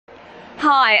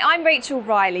Hi, I'm Rachel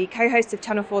Riley, co-host of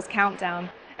Channel 4's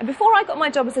Countdown. And before I got my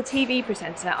job as a TV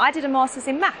presenter, I did a Masters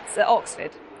in Maths at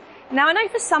Oxford. Now, I know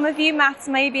for some of you, maths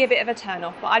may be a bit of a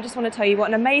turn-off, but I just want to tell you what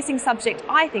an amazing subject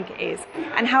I think it is,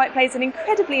 and how it plays an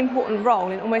incredibly important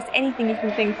role in almost anything you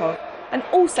can think of, and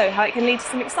also how it can lead to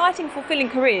some exciting,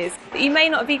 fulfilling careers that you may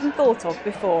not have even thought of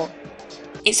before.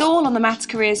 It's all on the Maths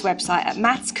Careers website at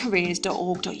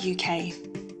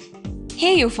mathscareers.org.uk.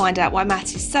 Here you'll find out why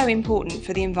maths is so important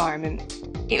for the environment.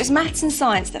 It was maths and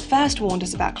science that first warned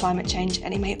us about climate change,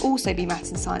 and it may also be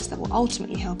maths and science that will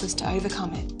ultimately help us to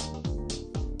overcome it.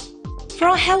 For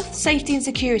our health, safety and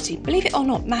security, believe it or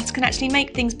not, maths can actually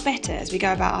make things better as we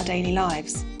go about our daily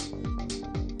lives.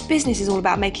 Business is all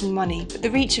about making money, but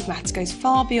the reach of maths goes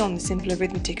far beyond the simple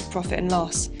arithmetic of profit and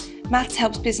loss. Maths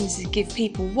helps businesses give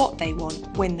people what they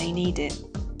want when they need it.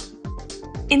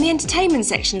 In the entertainment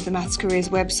section of the Maths Careers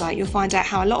website, you'll find out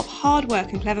how a lot of hard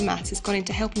work and clever maths has gone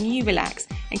into helping you relax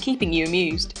and keeping you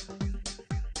amused.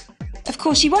 Of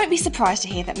course, you won't be surprised to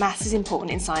hear that maths is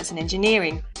important in science and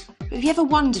engineering. But have you ever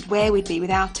wondered where we'd be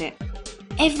without it?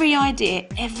 Every idea,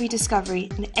 every discovery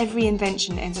and every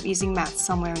invention ends up using maths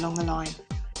somewhere along the line.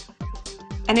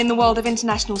 And in the world of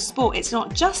international sport, it's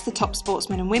not just the top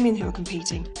sportsmen and women who are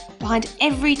competing. Behind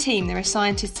every team there are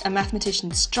scientists and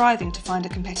mathematicians striving to find a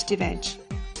competitive edge.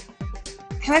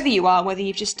 However you are, whether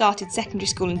you've just started secondary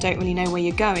school and don't really know where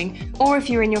you're going, or if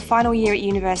you're in your final year at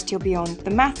university or beyond,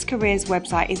 the Maths Careers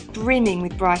website is brimming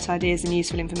with bright ideas and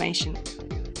useful information.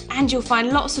 And you'll find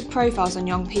lots of profiles on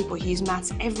young people who use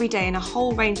maths every day in a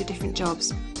whole range of different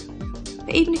jobs.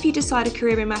 But even if you decide a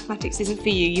career in mathematics isn't for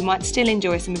you, you might still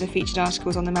enjoy some of the featured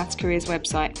articles on the Maths Careers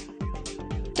website.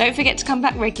 Don't forget to come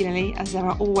back regularly, as there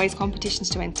are always competitions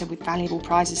to enter with valuable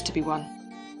prizes to be won.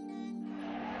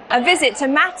 A visit to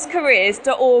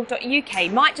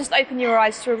mathscareers.org.uk might just open your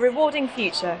eyes to a rewarding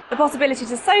future. The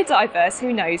possibilities are so diverse,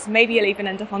 who knows, maybe you'll even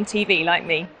end up on TV like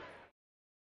me.